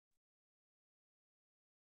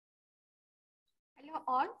Hello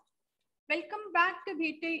all. Welcome back to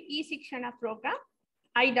B2 e-Shikshana program.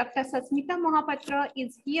 I, Dr. Sasmita Mohapatra,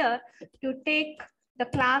 is here to take the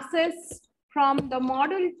classes from the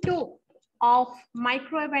module 2 of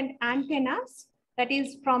microwave and antennas. That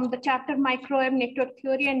is from the chapter microwave network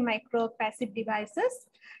theory and microwave passive devices.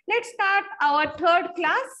 Let's start our third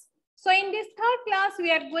class. So in this third class,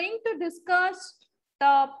 we are going to discuss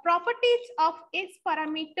the properties of S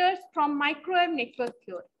parameters from microwave network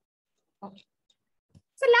theory. Okay.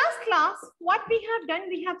 So last class, what we have done,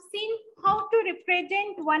 we have seen how to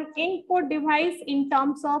represent one input device in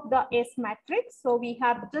terms of the S matrix. So we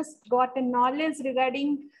have just got a knowledge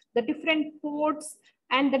regarding the different ports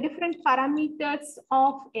and the different parameters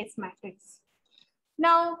of S matrix.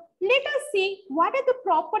 Now, let us see what are the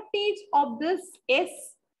properties of this S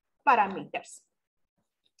parameters.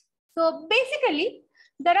 So basically,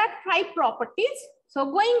 there are 5 properties. So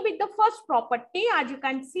going with the first property, as you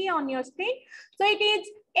can see on your screen, so it is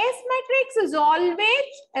S matrix is always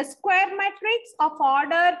a square matrix of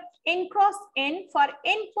order n cross n for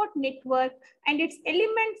input network and its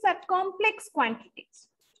elements are complex quantities.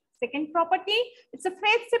 Second property, it's a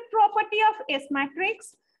phase shift property of S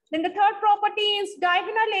matrix. Then the third property is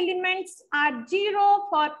diagonal elements are 0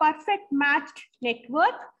 for perfect matched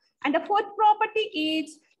network. And the fourth property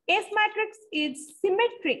is S matrix is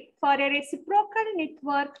symmetric for a reciprocal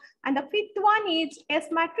network. And the fifth one is S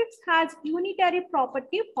matrix has unitary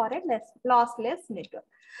property for a lossless network.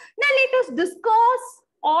 Now let us discuss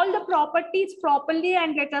all the properties properly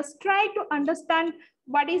and let us try to understand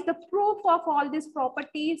what is the proof of all these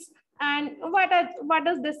properties and what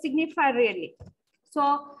does this signify really. So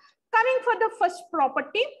coming for the first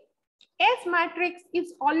property, S matrix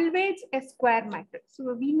is always a square matrix.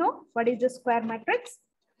 So we know what is the square matrix.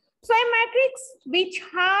 So a matrix which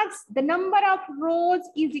has the number of rows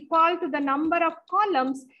is equal to the number of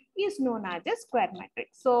columns is known as a square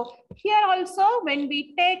matrix. So here also when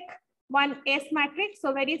we take one S matrix,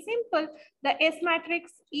 so very simple, the S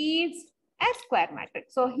matrix is a square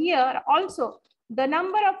matrix. So here also the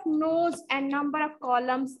number of rows and number of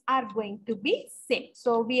columns are going to be same.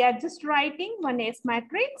 So we are just writing one S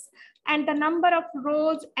matrix and the number of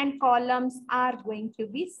rows and columns are going to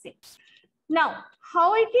be same. Now,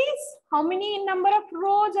 how it is? How many number of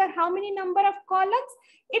rows or how many number of columns?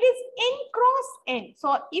 It is n cross n.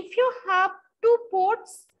 So if you have 2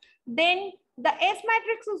 ports, then the S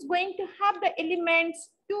matrix is going to have the elements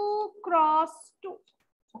 2 cross 2.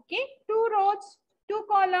 Okay, 2 rows, 2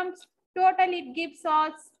 columns. Total it gives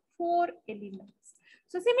us 4 elements.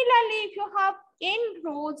 So similarly, if you have n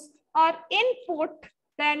rows or n port,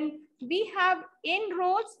 then we have n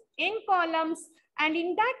rows, n columns. And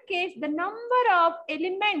in that case, the number of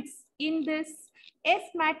elements in this S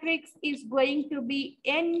matrix is going to be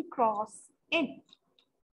n cross n,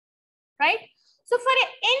 right? So for an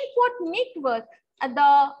n-port network,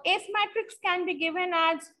 the S matrix can be given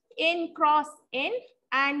as n cross n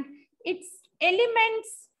and its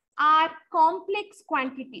elements are complex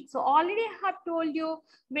quantity. So already I have told you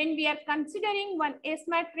when we are considering one S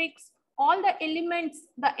matrix, all the elements,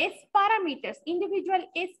 the S parameters, individual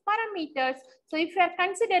S parameters. So if you are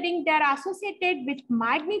considering they are associated with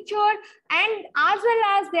magnitude and as well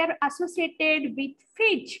as they are associated with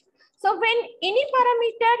phase. So when any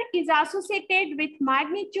parameter is associated with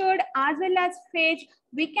magnitude as well as phase,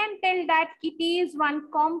 we can tell that it is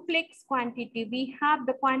one complex quantity. We have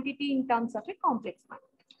the quantity in terms of a complex quantity.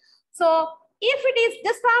 So if it is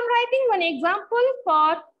just I'm writing one example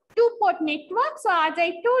for 2-port network. So as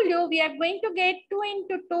I told you, we are going to get 2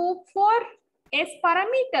 into 2, 4 S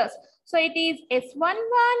parameters. So it is S11,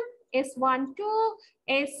 S12,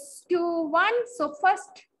 S21. So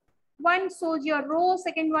first one shows your row,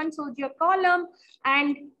 second one shows your column,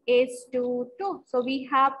 and S22. So we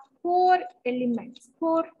have 4 elements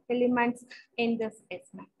in this S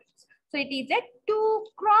matrix. So it is a 2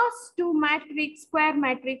 cross 2 matrix, square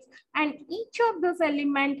matrix, and each of those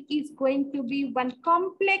elements is going to be one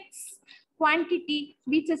complex quantity,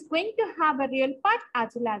 which is going to have a real part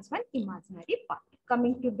as well as one imaginary part.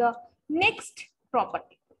 Coming to the next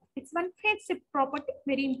property. It's one phase shift property,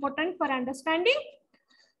 very important for understanding.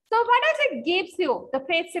 So what does it gives you? The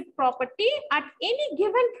phase shift property at any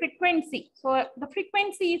given frequency. So the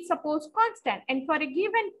frequency is suppose constant and for a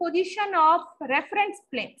given position of reference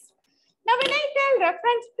planes. Now, when I tell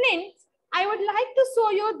reference planes, I would like to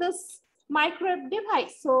show you this microwave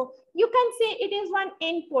device. So you can see it is one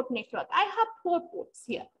n-port network. I have 4 ports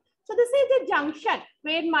here. So this is a junction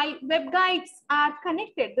where my waveguides are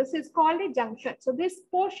connected. This is called a junction. So this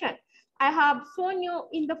portion I have shown you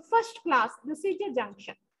in the first class. This is a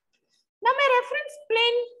junction. Now my reference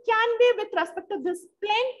plane can be be with respect to this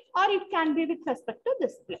plane or it can be with respect to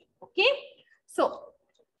this plane. Okay. So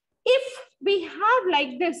if we have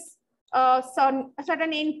like this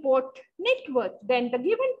certain input network, then the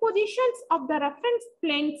given positions of the reference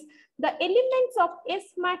planes, the elements of S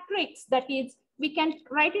matrix, that is, we can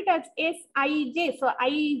write it as Sij. So I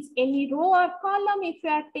is any row or column if you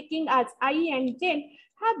are taking as I and J,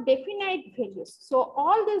 have definite values. So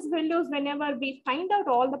all these values, whenever we find out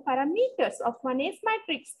all the parameters of one S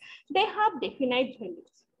matrix, they have definite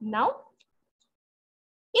values. Now,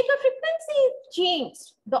 if the frequency is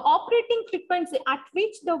changed, the operating frequency at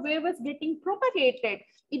which the wave is getting propagated,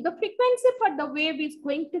 if the frequency for the wave is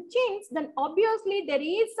going to change, then obviously there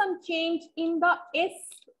is some change in the S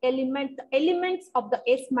elements of the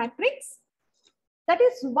S matrix. That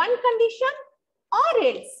is one condition. Or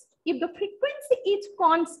else, if the frequency is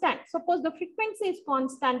constant, suppose the frequency is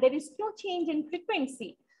constant, there is no change in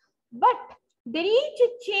frequency, but there is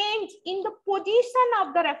a change in the position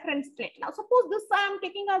of the reference plane. Now, suppose this I am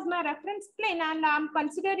taking as my reference plane and I am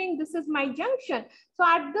considering this is my junction. So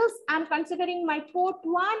at this, I am considering my port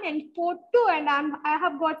 1 and port 2 and I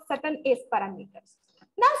have got certain S parameters.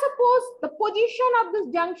 Now, suppose the position of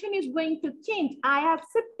this junction is going to change. I have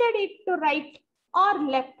shifted it to right or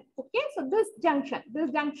left. Okay, so this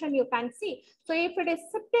junction you can see. So if it is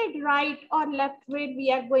shifted right or left, where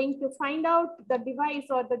we are going to find out the device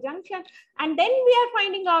or the junction, and then we are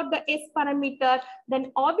finding out the S parameter,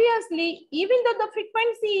 then obviously, even though the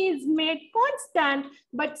frequency is made constant,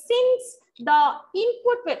 but since the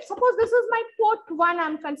input wave, suppose this is my port 1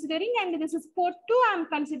 I'm considering, and this is port 2 I'm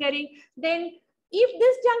considering, then if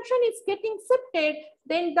this junction is getting shifted,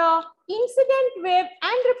 then the incident wave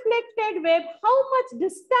and reflected wave, how much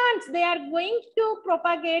distance they are going to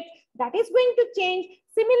propagate, that is going to change.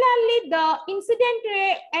 Similarly, the incident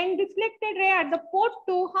ray and reflected ray at the port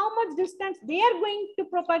 2, how much distance they are going to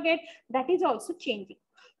propagate, that is also changing.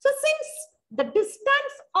 So since the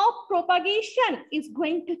distance of propagation is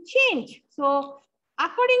going to change, so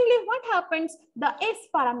accordingly, what happens? The S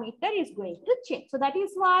parameter is going to change. So that is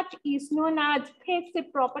what is known as phase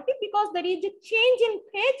shift property, because there is a change in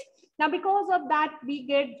phase. Now, because of that, we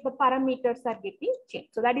get the parameters are getting changed.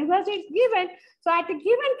 So that is what is given. So at a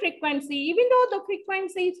given frequency, even though the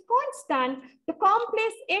frequency is constant, the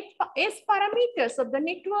complex S parameters of the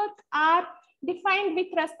network are defined with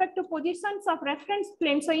respect to positions of reference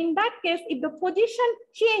plane. So in that case, if the position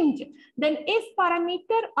change, then S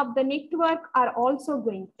parameter of the network are also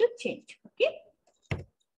going to change. Okay.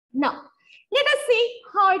 Now, let us see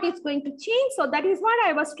how it is going to change. So that is what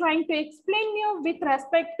I was trying to explain you with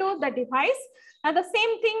respect to the device. Now the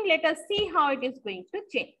same thing, let us see how it is going to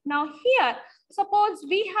change. Now here, suppose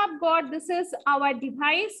we have got, this is our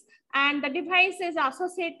device, and the device is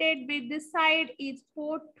associated with this side is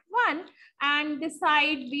port 1, and this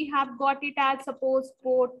side we have got it as suppose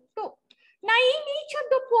port 2. Now in each of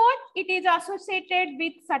the port, it is associated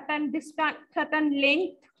with certain distance, certain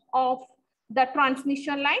length of the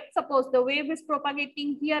transmission line. Suppose the wave is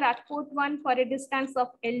propagating here at port 1 for a distance of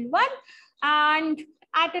L1 and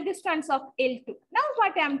at a distance of L2. Now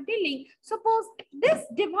what I am telling, suppose this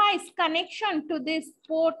device connection to this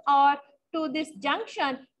port or to this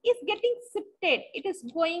junction is getting shifted. It is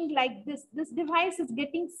going like this. This device is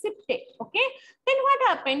getting shifted. Okay. Then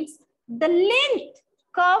what happens? The length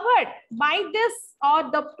covered by this or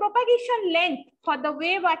the propagation length for the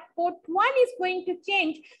wave at port 1 is going to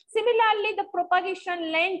change. Similarly, the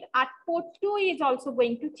propagation length at port 2 is also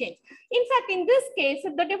going to change. In fact, in this case,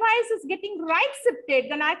 if the device is getting right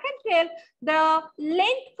shifted, then I can tell the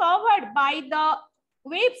length covered by the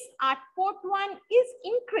waves at port 1 is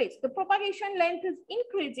increased. The propagation length is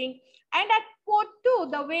increasing, and at port 2,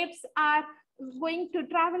 the waves are going to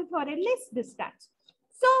travel for a less distance.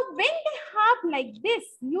 So when they have like this,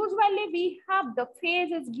 usually we have the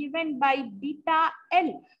phase is given by beta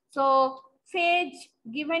L. So phase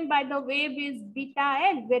given by the wave is beta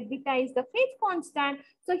L, where beta is the phase constant.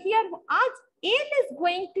 So here as L is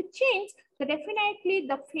going to change, so definitely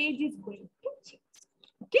the phase is going to change.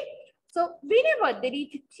 Okay. So whenever there is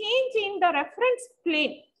a change in the reference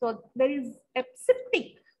plane, so there is a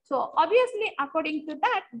shifting. So obviously, according to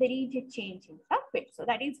that, there is a change in the phase. So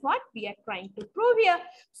that is what we are trying to prove here.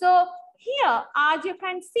 So here, as you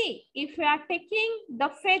can see, if we are taking the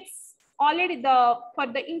phase already, for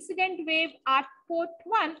the incident wave at port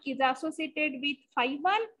 1 is associated with phi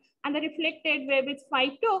 1 and the reflected wave is phi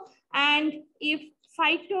 2. And if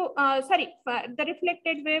the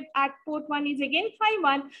reflected wave at port 1 is again phi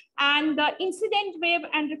 1, and the incident wave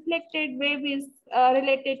and reflected wave is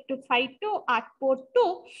related to phi 2 at port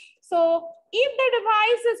 2. So if the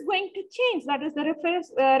device is going to change, that is the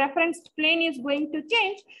reference plane is going to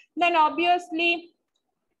change, then obviously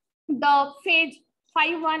the phase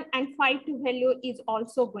phi1 and phi2 value is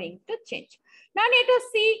also going to change. Now let us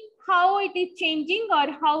see how it is changing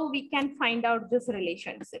or how we can find out this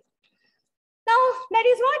relationship. Now that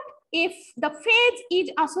is what if the phase is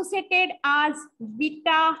associated as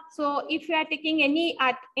beta. So if you are taking any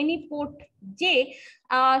at any port J,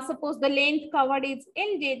 suppose the length covered is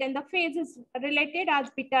Lj, then the phase is related as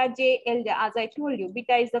beta J Lj. As I told you,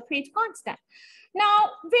 beta is the phase constant. Now,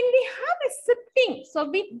 when we have a shifting, so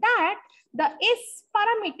with that, the S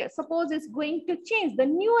parameter, suppose is going to change. The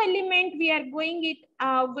new element we are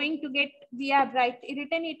going to get, we have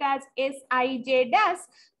written it as Sij dash,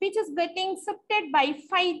 which is getting shifted by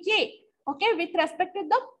phi j, okay, with respect to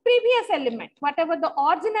the previous element, whatever the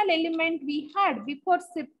original element we had before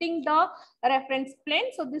shifting the reference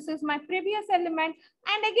plane. So this is my previous element.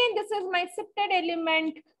 And again, this is my shifted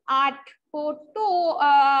element at port 2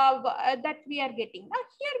 that we are getting. Now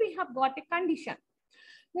here we have got a condition.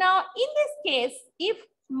 Now in this case, if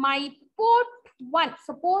my port 1,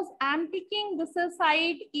 suppose I am taking this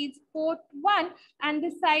side is port 1 and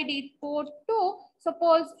this side is port 2.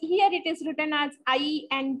 Suppose here it is written as I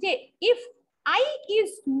and J. If I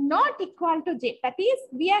is not equal to J, that is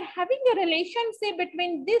we are having a relationship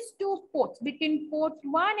between these two ports, between port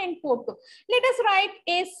 1 and port 2. Let us write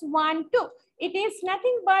S12. It is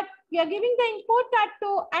nothing but we are giving the input at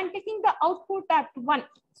 2 and taking the output at 1.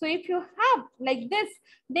 So if you have like this,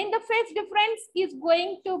 then the phase difference is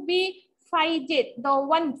going to be phi j, the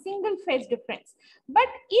one single phase difference. But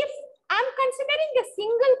if I'm considering a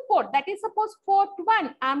single port, that is suppose port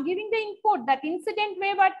 1, I'm giving the input, that incident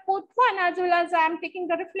wave at port 1 as well as I'm taking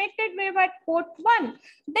the reflected wave at port 1.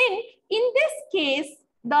 Then in this case,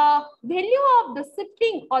 the value of the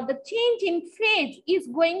shifting or the change in phase is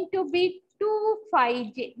going to be 2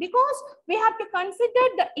 phi j, because we have to consider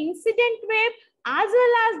the incident wave as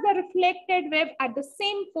well as the reflected wave at the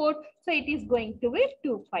same port. So it is going to be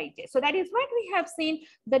 2 phi j. So that is what we have seen.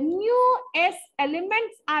 The new S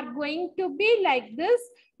elements are going to be like this.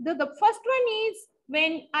 The first one is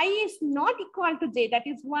when I is not equal to j, that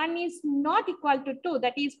is 1 is not equal to 2,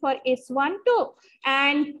 that is for S12.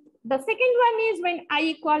 And the second one is when I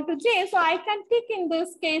equal to j. So I can take in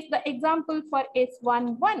this case the example for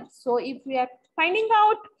S11. So if we are finding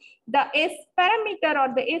out the S parameter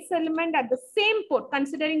or the S element at the same port,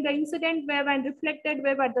 considering the incident wave and reflected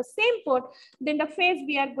wave at the same port, then the phase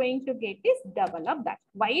we are going to get is double of that.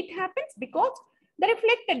 Why it happens? Because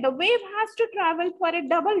the wave has to travel for a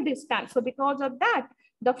double distance. So because of that,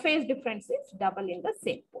 the phase difference is double in the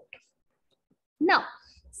same port. Now,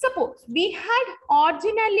 suppose we had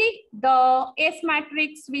originally the S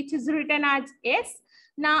matrix, which is written as S.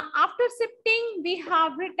 Now, after shifting, we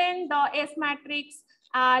have written the S matrix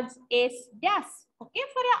as S dash, okay,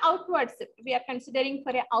 for an outward shift. We are considering for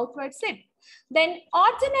an outward shift. Then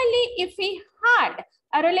originally, if we had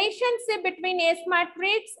a relationship between S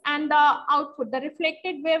matrix and the output, the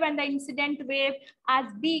reflected wave and the incident wave as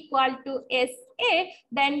B equal to SA,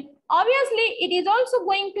 then obviously it is also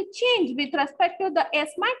going to change with respect to the S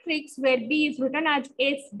matrix, where B is written as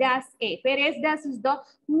S dash A, where S dash is the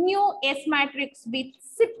new S matrix with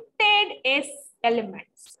shifted S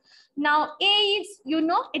elements. Now A is, you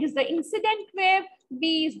know, it is the incident wave,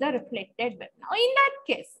 B is the reflected wave. Now in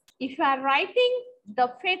that case, if you are writing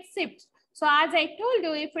the phase shifts, so as I told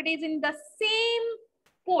you, if it is in the same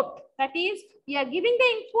port, that is, you are giving the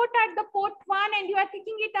input at the port 1 and you are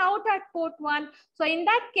taking it out at port 1. So in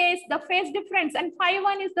that case, the phase difference, and phi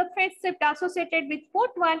 1 is the phase shift associated with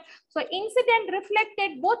port 1. So incident,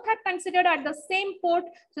 reflected, both are considered at the same port.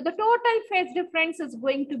 So the total phase difference is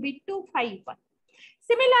going to be 2 phi 1.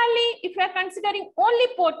 Similarly, if you are considering only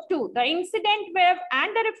port 2, the incident wave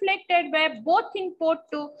and the reflected wave both in port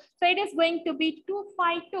 2, so it is going to be 2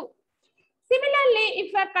 phi 2. Similarly,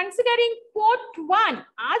 if you are considering port 1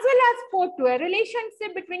 as well as port 2, a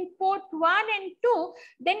relationship between port 1 and 2,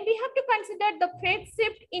 then we have to consider the phase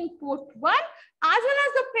shift in port 1 as well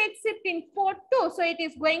as the phase shift in port 2. So it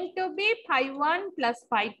is going to be phi 1 plus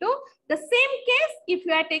phi 2. The same case, if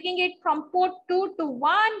you are taking it from port 2 to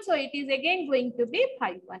 1, so it is again going to be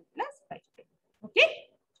phi 1 plus phi 2. Okay.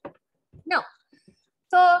 Now,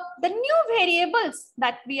 so the new variables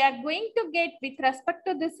that we are going to get with respect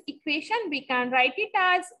to this equation, we can write it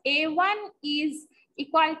as A1 is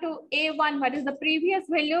equal to A1. What is the previous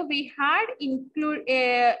value we had include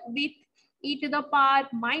with e to the power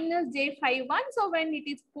minus j phi 1. So when it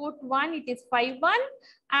is port 1, it is phi 1.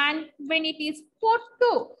 And when it is port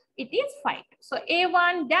 2, it is phi 2. So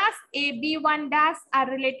A1 dash, B1 dash are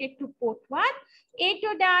related to port 1.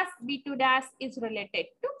 A2 dash, B2 dash is related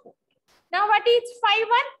to port 2. Now what is phi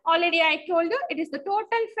 1? Already I told you, it is the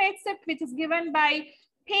total phase shift which is given by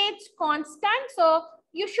phase constant. So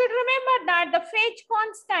you should remember that the phase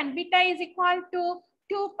constant beta is equal to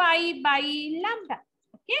 2 pi by lambda.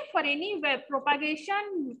 Okay, for any wave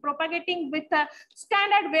propagating with a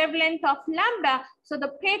standard wavelength of lambda. So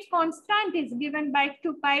the phase constant is given by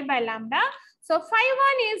 2 pi by lambda. So phi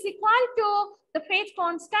 1 is equal to the phase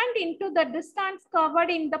constant into the distance covered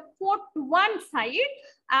in the port 1 side,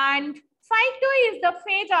 and phi 2 is the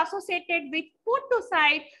phase associated with port 2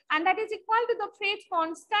 side, and that is equal to the phase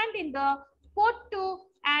constant in the port 2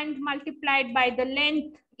 and multiplied by the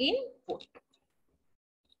length in port 2.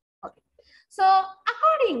 Okay. So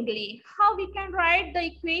accordingly, how we can write the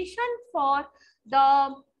equation for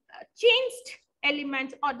the changed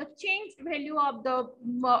elements or the changed value of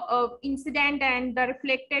the incident and the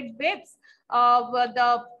reflected waves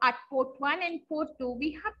at port 1 and port 2,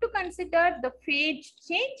 we have to consider the phase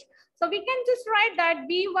change. So we can just write that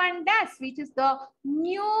B1 dash, which is the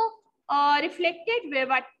new reflected wave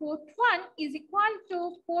at port 1, is equal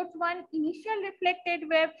to port 1 initial reflected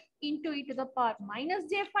wave into e to the power minus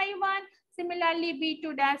j phi 1. Similarly,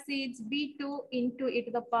 B2 dash is B2 into e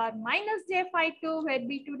to the power minus j phi 2, where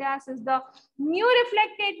B2 dash is the new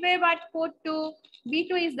reflected wave at port 2.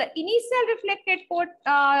 B2 is the initial reflected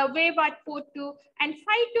wave at port 2, and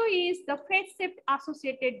phi 2 is the phase shift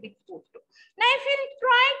associated with port 2. Now, if we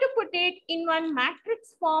try to put it in one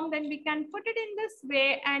matrix form, then we can put it in this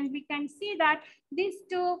way, and we can see that these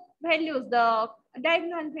two values, the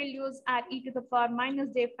diagonal values, are e to the power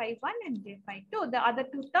minus j phi 1 and j phi 2. The other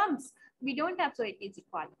two terms we don't have, so it is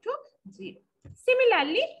equal to 0.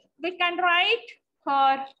 Similarly, we can write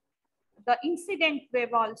for the incident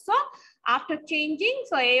wave also after changing.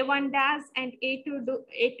 So A1 dash and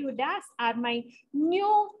A2 dash are my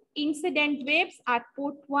new incident waves at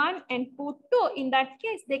port 1 and port 2. In that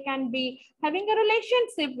case, they can be having a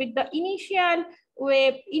relationship with the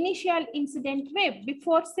initial incident wave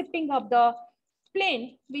before shipping of the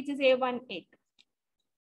plane, which is A1, A2.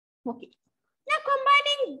 Okay. Now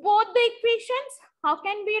combining both the equations, how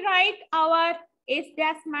can we write our S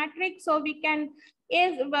dash matrix? So we can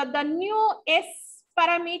is the new S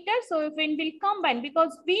parameter. So when we'll combine,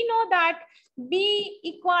 because we know that B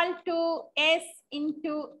equal to S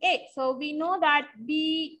into A. So we know that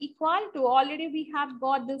B equal to, already we have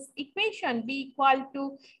got this equation, B equal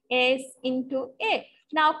to S into A.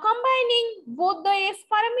 Now combining both the S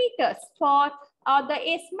parameters for the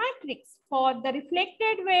S matrix for the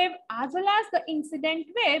reflected wave as well as the incident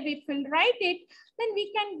wave, if we'll write it, then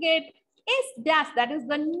we can get S dash, that is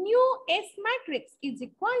the new S matrix, is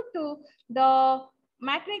equal to the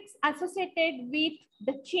matrix associated with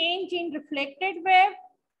the change in reflected wave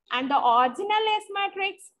and the original S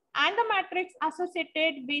matrix and the matrix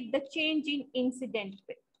associated with the change in incident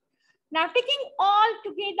wave. Now taking all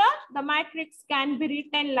together, the matrix can be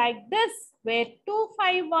written like this, where 2,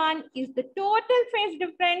 5, 1 is the total phase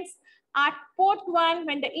difference at port 1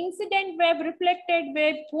 when the incident wave, reflected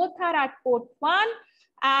wave, both are at port 1.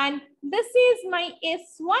 And this is my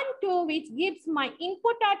S12, which gives my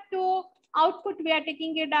input at 2, output we are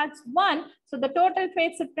taking it as 1. So the total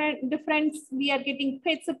phase difference we are getting,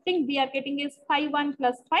 phase shifting we are getting is phi 1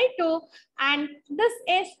 plus phi 2. And this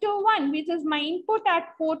S21, which is my input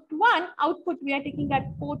at port 1, output we are taking at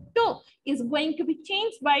port 2, is going to be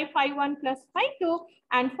changed by phi 1 plus phi 2.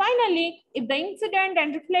 And finally, if the incident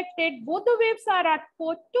and reflected, both the waves are at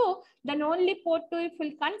port 2, then only port 2, if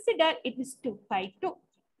we'll consider, it is 2 phi 2.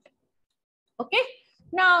 Okay.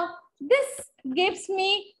 Now, this gives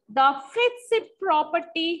me the phase shift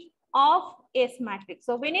property of S matrix.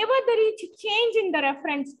 So whenever there is a change in the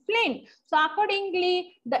reference plane, so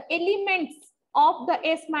accordingly, the elements of the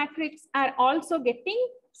S matrix are also getting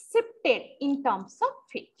shifted in terms of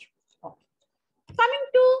phase. Okay. Coming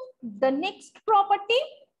to the next property.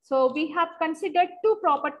 So we have considered two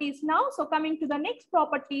properties now. So coming to the next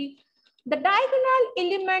property, the diagonal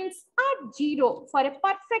elements are 0 for a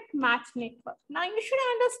perfect match network. Now you should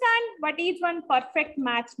understand what is one perfect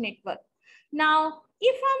match network. Now,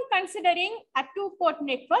 if I'm considering a 2-port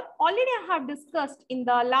network, already I have discussed in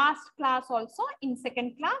the last class also in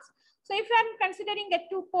second class. So if I'm considering a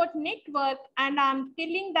two-port network and I'm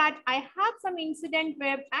telling that I have some incident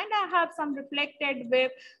wave and I have some reflected wave,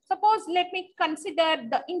 suppose let me consider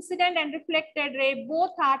the incident and reflected ray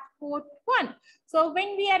both at port 1. So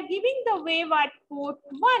when we are giving the wave at port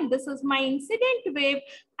 1, this is my incident wave.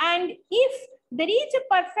 And if there is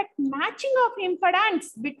a perfect matching of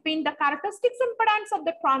impedance between the characteristics impedance of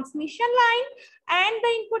the transmission line and the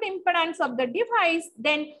input impedance of the device,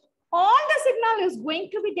 then all the signal is going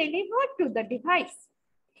to be delivered to the device.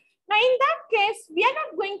 Now, in that case, we are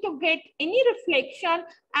not going to get any reflection.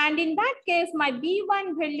 And in that case, my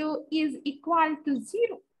B1 value is equal to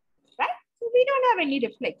 0, right? So we don't have any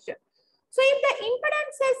reflection. So if the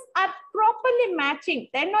impedances are properly matching,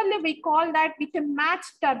 then only we call that with a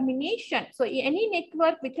matched termination. So any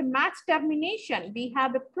network with a matched termination, we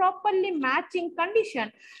have a properly matching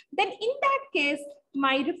condition. Then in that case,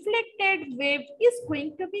 my reflected wave is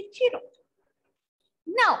going to be 0.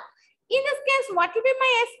 Now, in this case, what will be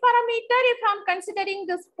my S parameter if I'm considering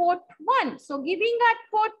this port 1? So giving at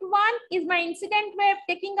port 1 is my incident wave,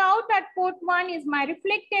 taking out at port 1 is my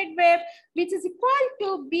reflected wave, which is equal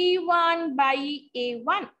to B1 by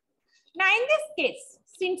A1. Now in this case,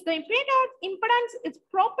 since the impedance is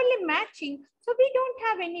properly matching, so we don't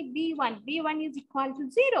have any B1. B1 is equal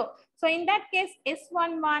to 0. So in that case,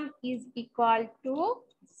 S11 is equal to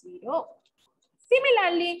 0.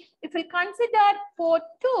 Similarly, if we consider port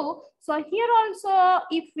 2, so here also,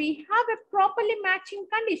 if we have a properly matching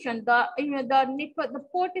condition, the network, the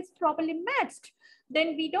port is properly matched,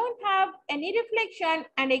 then we don't have any reflection,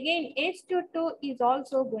 and again S22 is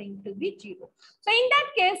also going to be 0. So in that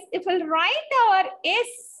case, if we'll write our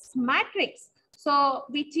S matrix, so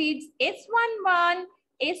which is S11,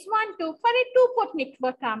 S12 for a two-port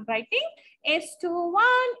network, I'm writing S21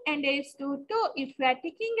 and S22. If we are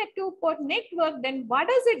taking a two-port network, then what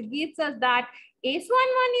does it gives us that S11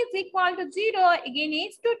 is equal to 0, again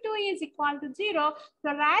S22 is equal to 0. So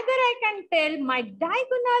rather I can tell my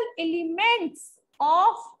diagonal elements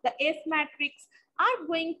of the S matrix are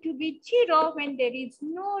going to be 0 when there is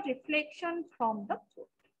no reflection from the port.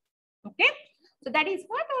 Okay, so that is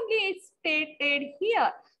what only is stated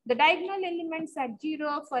here. The diagonal elements are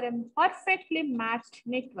 0 for a perfectly matched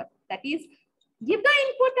network. That is, give the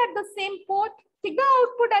input at the same port, take the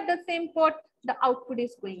output at the same port, the output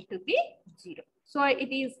is going to be 0. So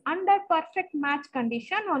it is under perfect match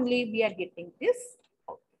condition only we are getting this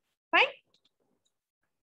output. Fine.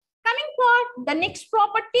 Coming for the next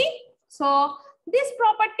property. So this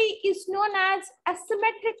property is known as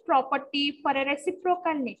asymmetric property for a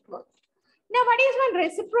reciprocal network. Now, what is one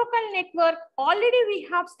reciprocal network? Already we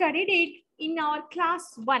have studied it in our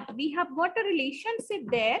class 1. We have got a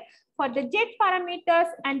relationship there for the Z parameters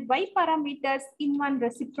and Y parameters in one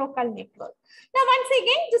reciprocal network. Now, once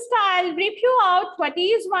again, just I'll review out what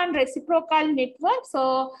is one reciprocal network.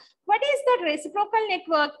 So, what is the reciprocal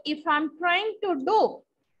network if I'm trying to do?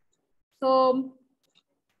 So,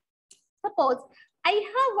 suppose I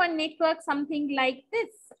have one network, something like this,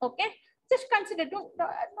 okay? Just consider,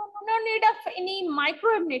 no need of any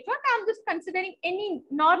microwave network. I'm just considering any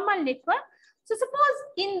normal network. So suppose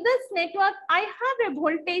in this network, I have a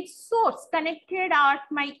voltage source connected at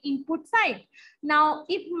my input side. Now,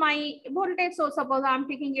 if my voltage source, suppose I'm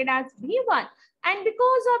taking it as V1, and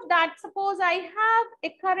because of that, suppose I have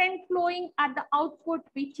a current flowing at the output,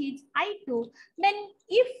 which is I2, then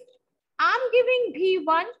if I'm giving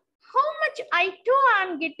V1, how much I2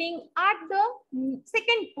 I'm getting at the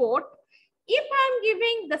second port? If I'm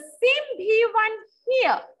giving the same V1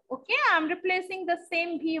 here, okay, I'm replacing the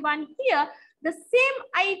same V1 here, the same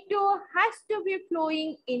I2 has to be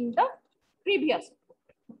flowing in the previous port,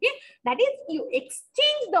 okay? That is, you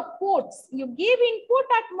exchange the ports. You give input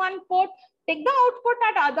at one port, take the output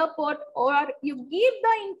at other port, or you give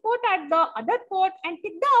the input at the other port and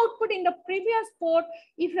take the output in the previous port.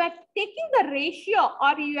 If you are taking the ratio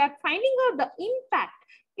or you are finding out the impact,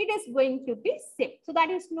 it is going to be same. So that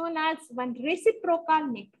is known as one reciprocal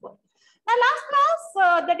network. Now last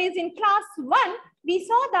class, that is in class 1, we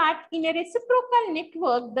saw that in a reciprocal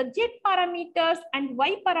network, the Z parameters and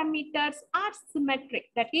Y parameters are symmetric.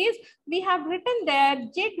 That is, we have written there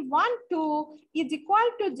Z12 is equal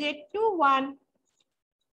to Z21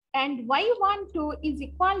 and Y12 is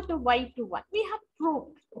equal to Y21. We have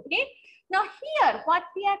proved, okay? Now here, what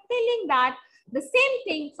we are telling that the same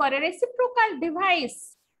thing for a reciprocal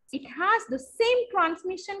device, it has the same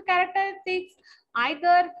transmission characteristics,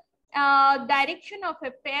 either direction of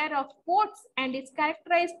a pair of ports, and is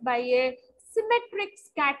characterized by a symmetric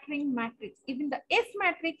scattering matrix. Even the S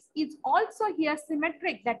matrix is also here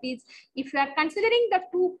symmetric. That is, if you are considering the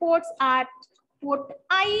two ports at port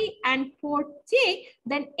I and port J,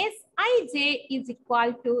 then Sij is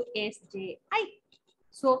equal to Sji.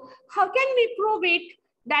 So how can we prove it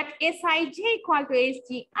that Sij equal to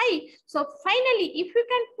Sgi? So finally, if we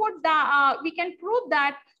can put the, we can prove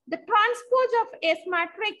that the transpose of S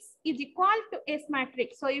matrix is equal to S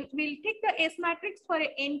matrix. So we'll take the S matrix for an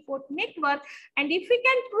n-port network. And if we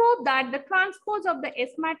can prove that the transpose of the S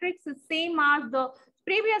matrix is same as the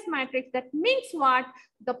previous matrix, that means what?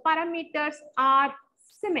 The parameters are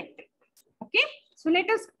symmetric. Okay. So let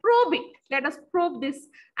us prove it. Let us prove this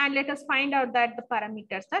and let us find out that the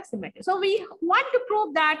parameters are symmetric. So we want to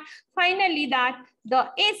prove that finally that the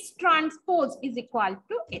S transpose is equal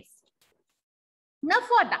to S. Now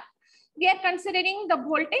for that, we are considering the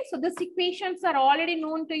voltage. So these equations are already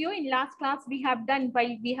known to you. In last class, we have done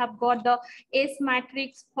while we have got the S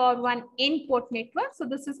matrix for one n-port network. So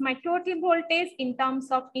this is my total voltage in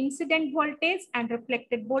terms of incident voltage and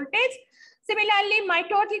reflected voltage. Similarly, my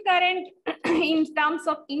total current in terms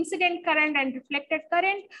of incident current and reflected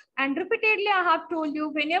current. And repeatedly, I have told you,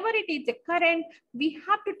 whenever it is a current, we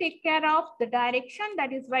have to take care of the direction.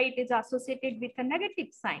 That is why it is associated with a negative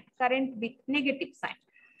sign, current with negative sign.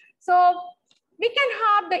 So we can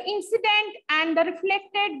have the incident and the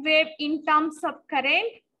reflected wave in terms of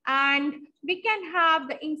current, and we can have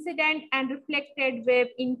the incident and reflected wave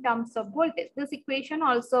in terms of voltage. This equation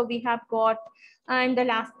also we have got in the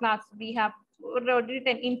last class. We have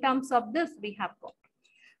written in terms of this we have got.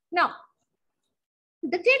 Now,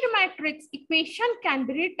 the Z matrix equation can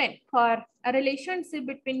be written for a relationship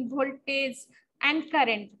between voltage and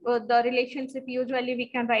current. The relationship usually we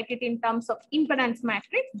can write it in terms of impedance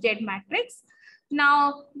matrix, Z matrix.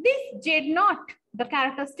 Now, this Z naught, the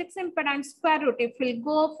characteristics impedance square root, if we'll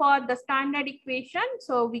go for the standard equation,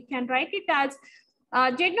 so we can write it as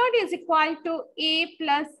Z naught is equal to A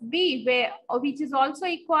plus B, which is also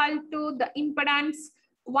equal to the impedance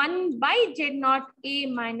 1 by Z naught A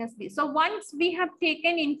minus B. So once we have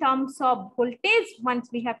taken in terms of voltage, once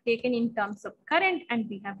we have taken in terms of current, and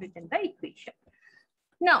we have written the equation.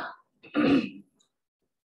 Now,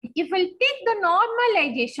 if we'll take the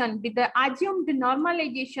normalization, with the assumed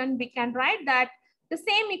normalization, we can write that the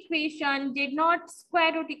same equation, Z naught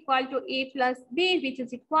square root equal to A plus B, which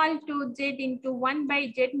is equal to Z into 1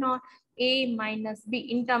 by Z naught A minus B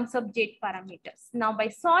in terms of Z parameters. Now, by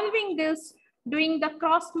solving this, doing the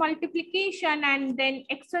cross multiplication and then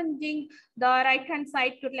exchanging the right hand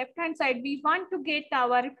side to left hand side, we want to get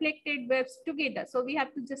our reflected waves together. So we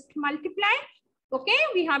have to just multiply. Okay,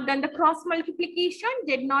 we have done the cross multiplication,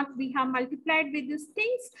 did not, we have multiplied with these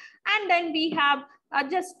things, and then we have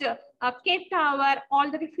just kept our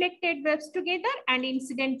all the reflected waves together and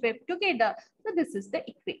incident wave together. So this is the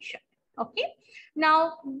equation. Okay,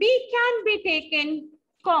 now B can be taken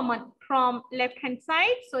common from left hand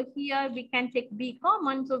side. So here we can take B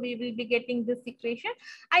common. So we will be getting this equation.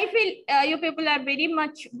 I feel you people are very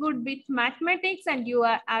much good with mathematics and you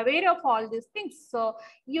are aware of all these things. So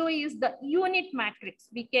U is the unit matrix.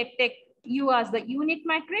 We can take U as the unit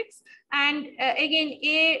matrix. And again,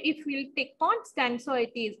 A, if we'll take constant, so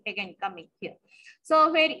it is again coming here.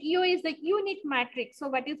 So where U is the unit matrix. So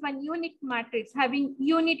what is one unit matrix? Having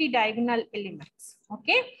unity diagonal elements,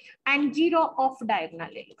 okay? And 0 off diagonal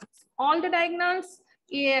elements. All the diagonals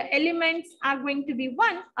elements are going to be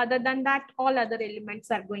 1. Other than that, all other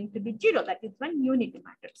elements are going to be 0. That is one unity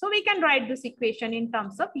matrix. So we can write this equation in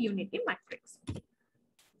terms of unity matrix.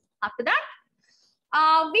 After that,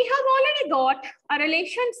 we have already got a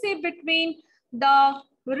relationship between the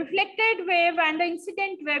reflected wave and the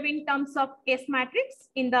incident wave in terms of S matrix.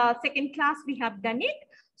 In the second class, we have done it.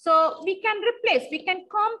 So we can replace, we can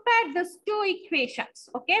compare these two equations.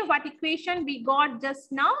 Okay, what equation we got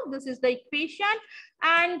just now? This is the equation,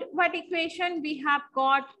 and what equation we have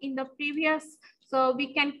got in the previous. So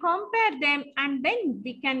we can compare them and then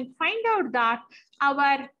we can find out that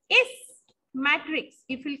our S matrix,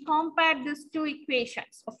 if we compare these two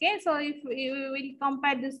equations. Okay, so if we will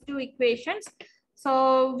compare these two equations,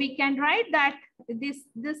 so we can write that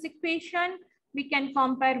this equation we can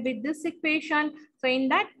compare with this equation. So in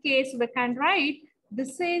that case, we can write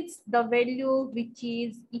this is the value which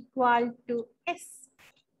is equal to S.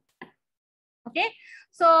 Okay,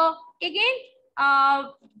 so again,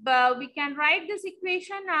 we can write this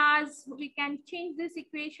equation as, we can change this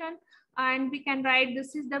equation and we can write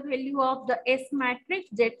this is the value of the S matrix,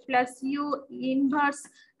 Z plus U inverse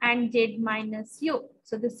and Z minus U.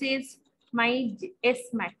 So this is my S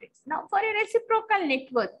matrix. Now for a reciprocal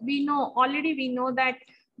network, we know already, we know that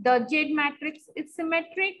the Z matrix is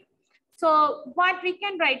symmetric. So what we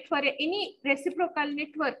can write for any reciprocal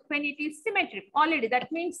network when it is symmetric already,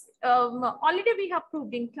 that means already we have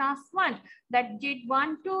proved in class 1 that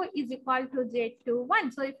Z12 is equal to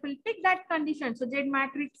Z21. So if we'll take that condition, so Z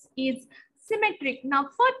matrix is symmetric. Now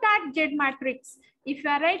for that Z matrix, if you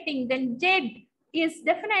are writing, then Z is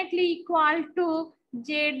definitely equal to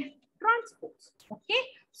Z transpose. Okay,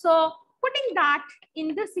 so putting that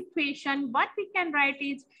in this equation, what we can write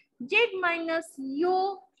is Z minus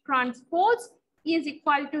U transpose is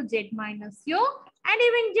equal to Z minus U, and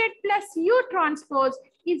even Z plus U transpose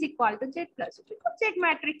is equal to Z plus U, because Z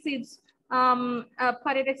matrix is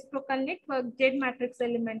for a reciprocal network, Z matrix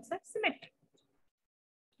elements are symmetric.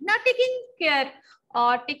 Now taking care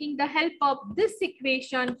or taking the help of this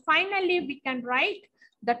equation, finally we can write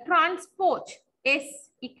the transpose S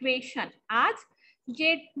equation as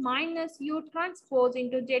Z minus U transpose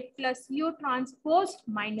into Z plus U transpose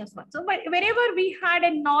minus 1. So wherever we had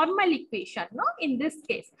a normal equation, no, in this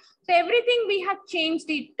case, so everything we have changed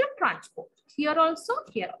it to transpose. Here also,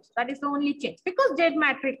 here also. That is the only change because Z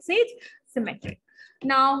matrix is symmetric.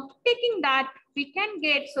 Now taking that, we can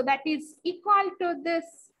get, so that is equal to this,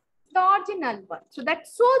 the original one. So that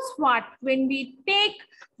shows what, when we take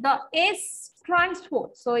the S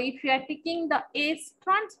transpose. So if you are taking the S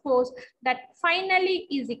transpose, that finally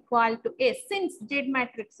is equal to S. Since Z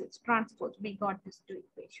matrix is transpose, we got this two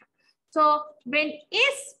equation. So when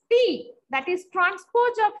SP, that is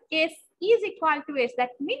transpose of S, is equal to S,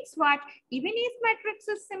 that means what? Even S matrix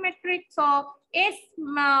is symmetric, so S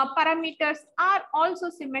parameters are also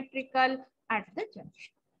symmetrical at the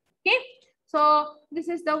junction. Okay. So this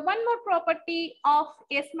is the one more property of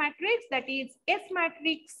S matrix, that is S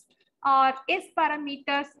matrix or S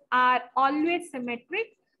parameters are always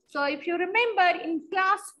symmetric. So if you remember in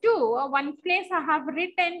class 2, one place I have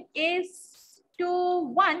written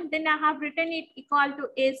S21, then I have written it equal to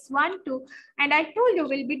S12, and I told you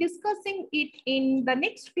we'll be discussing it in the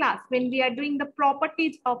next class when we are doing the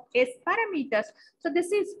properties of S parameters. So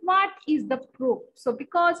this is what is the proof. So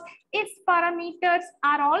because S parameters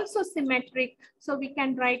are also symmetric, so we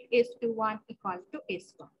can write S21 equal to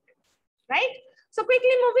S12, right? So quickly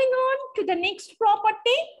moving on to the next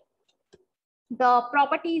property. The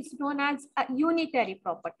property is known as a unitary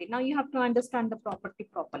property. Now you have to understand the property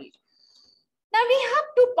properly. Now we have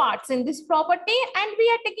two parts in this property, and we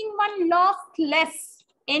are taking one lossless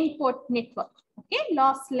input network. Okay,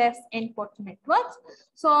 lossless input networks.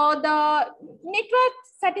 So the network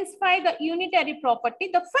satisfy the unitary property.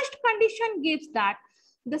 The first condition gives that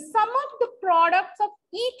the sum of the products of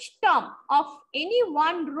each term of any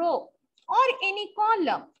one row or any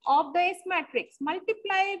column of the S matrix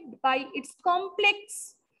multiplied by its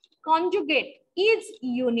complex conjugate is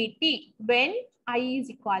unity when I is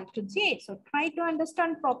equal to J. So try to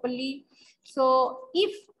understand properly. So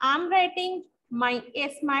if I'm writing my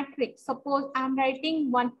S matrix, suppose I'm writing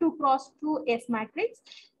 1, 2 cross 2 S matrix,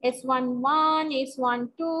 S11,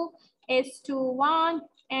 S12, S21,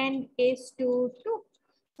 and S22.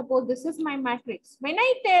 Suppose this is my matrix. When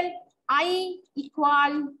I tell I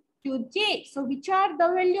equal to J, so which are the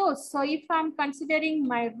values? So if I'm considering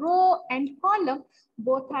my row and column,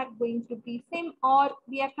 both are going to be same, or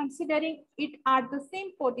we are considering it at the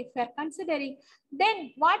same port. If we are considering,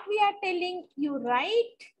 then what we are telling you,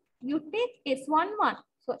 right? You take S11.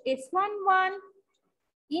 So S11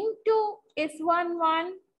 into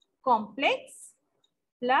S11 complex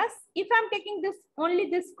plus, if I'm taking this only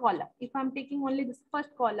this column, if I'm taking only this first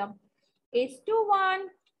column, S21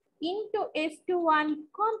 into S21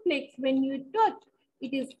 complex, when you do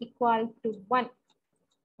it is equal to 1.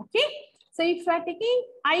 Okay. So if you are taking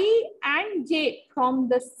I and J from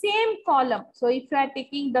the same column, so if you are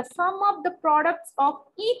taking the sum of the products of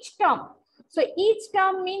each term, so each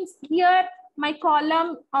term means here my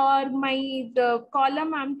column or the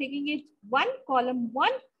column I'm taking is column 1,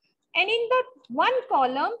 and in that one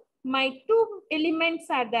column my two elements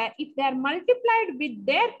are there. If they are multiplied with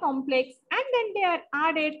their complex and then they are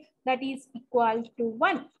added, that is equal to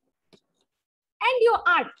 1. And you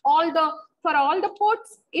add all the, for all the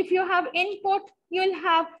ports, if you have n port, you will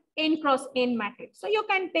have n cross n matrix. So you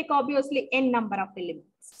can take obviously n number of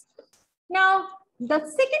elements. Now, the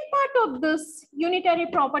second part of this unitary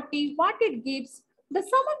property, what it gives, the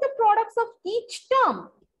sum of the products of each term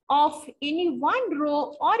of any one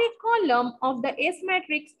row or a column of the S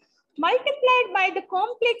matrix multiplied by the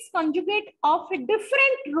complex conjugate of a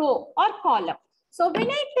different row or column. So when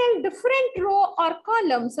I tell different row or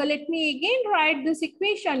column, so let me again write this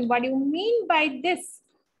equation. What do you mean by this?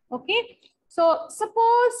 Okay. So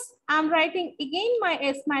suppose I'm writing again my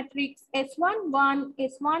S matrix S11,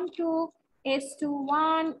 S12,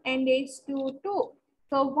 S21, and S22.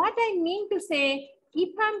 So what I mean to say, if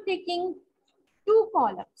I'm taking two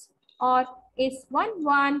columns or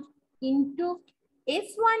S11 into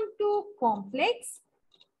S12 complex,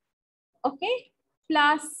 okay,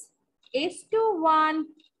 plus S21,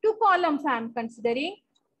 two columns I'm considering,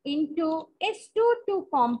 into S22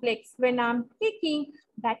 complex when I'm taking,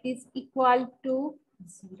 that is equal to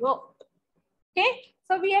 0. Okay,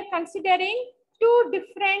 so we are considering two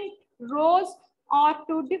different rows or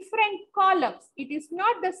two different columns. It is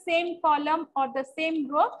not the same column or the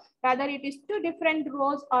same row, rather it is two different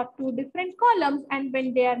rows or two different columns, and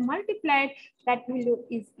when they are multiplied, that value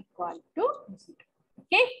is equal to 0.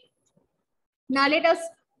 Okay, now let us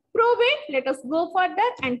prove it. Let us go further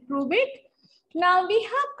and prove it. Now we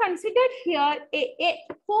have considered here a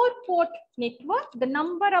 4-port network. The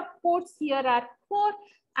number of ports here are 4,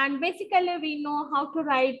 and basically we know how to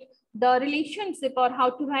write the relationship or how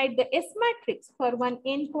to write the S matrix for one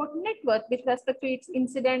n-port network with respect to its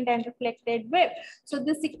incident and reflected wave. So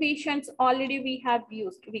this equations already we have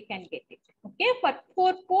used, we can get it. Okay,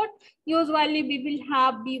 for 4-port, usually we will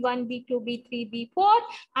have B1, B2, B3, B4,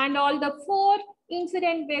 and all the 4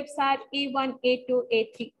 incident waves are A1, A2,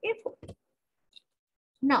 A3, A4.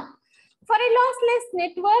 Now, for a lossless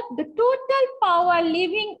network, the total power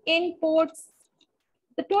leaving in ports,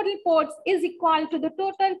 the total ports is equal to the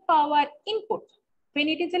total power input. When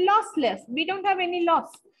it is a lossless, we don't have any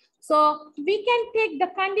loss. So we can take the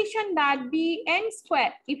condition that Bn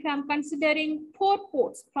square, if I'm considering 4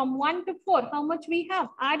 ports from 1 to 4, how much we have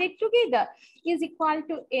added together is equal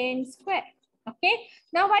to n square. Okay,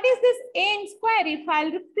 now what is this n square? If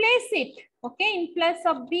I'll replace it, okay, in place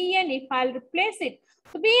of Bn, if I'll replace it,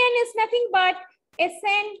 so Bn is nothing but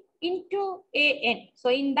Sn into An. So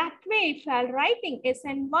in that way, if I'm writing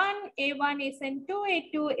Sn1, A1, Sn2,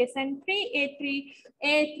 A2, Sn3, A3,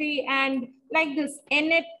 A3, and like this,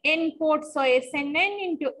 n ports, so Sn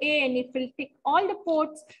into An, if we'll take all the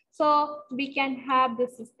ports, so we can have,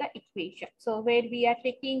 this is the equation. So where we are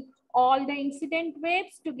taking all the incident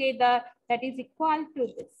waves together, that is equal to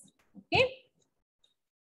this. Okay.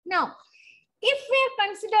 Now, if we are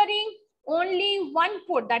considering only one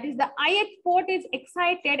port, that is the ith port is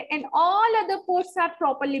excited and all other ports are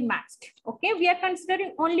properly matched. Okay, we are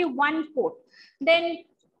considering only one port. Then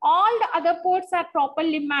all the other ports are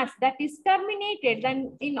properly matched, that is terminated.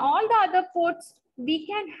 Then in all the other ports, we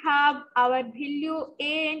can have our value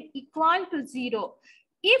An equal to 0.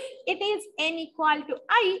 If it is n equal to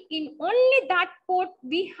I, in only that port,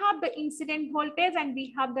 we have the incident voltage and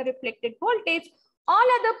we have the reflected voltage. All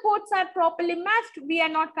other ports are properly matched. We are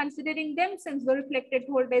not considering them since the reflected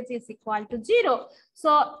voltage is equal to 0.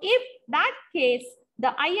 So if that case, the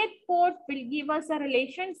ith port will give us a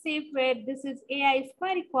relationship where this is Ai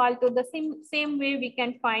square equal to the same way we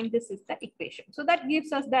can find this is the equation. So that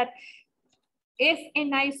gives us that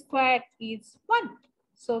Sni square is 1.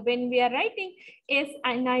 So when we are writing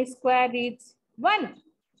Sni square is 1.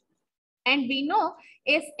 And we know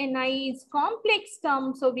Sni is complex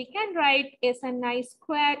term, so we can write Sni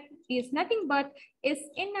square is nothing but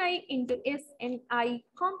Sni into Sni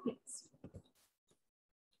complex.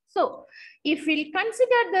 So if we'll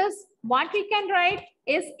consider this, what we can write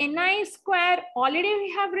is Ni square, already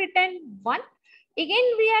we have written 1. Again,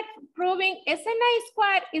 we are proving Sni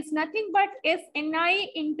square is nothing but Sni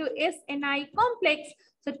into Sni complex.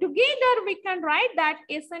 So together we can write that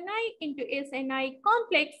Sni into Sni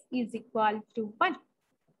complex is equal to 1.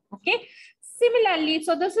 Okay. Similarly,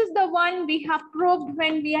 so this is the one we have proved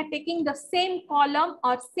when we are taking the same column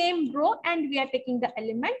or same row and we are taking the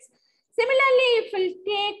elements. Similarly, if we'll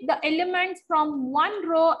take the elements from one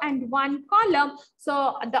row and one column,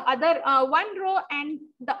 so the other one row and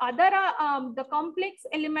the other the complex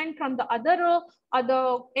element from the other row, or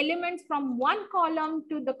the elements from one column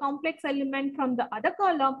to the complex element from the other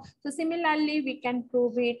column. So similarly, we can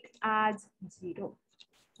prove it as 0.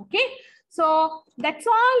 Okay, so that's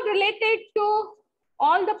all related to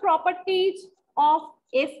all the properties of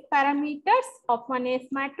S parameters of one S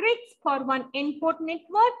matrix for one n-port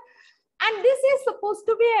network. And this is supposed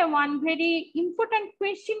to be a one very important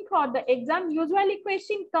question for the exam. Usually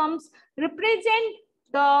question comes, represent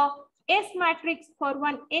the S matrix for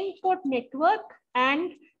one n-port network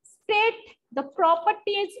and state the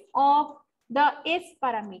properties of the S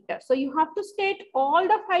parameter. So you have to state all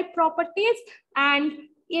the 5 properties, and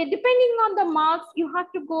depending on the marks, you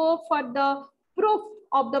have to go for the proof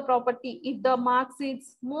of the property. If the marks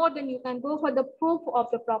is more, then you can go for the proof of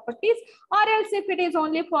the properties, or else if it is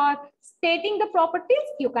only for stating the properties,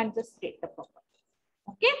 you can just state the properties.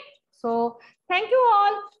 Okay, so thank you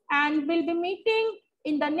all, and we'll be meeting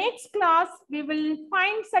In the next class, we will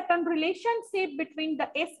find certain relationship between the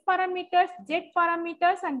S parameters, Z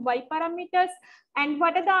parameters, and Y parameters, and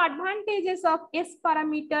what are the advantages of S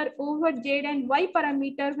parameter over Z and Y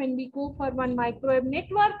parameter when we go for one microwave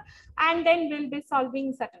network, and then we'll be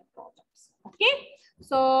solving certain problems. Okay,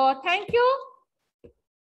 so thank you.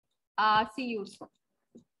 See you soon.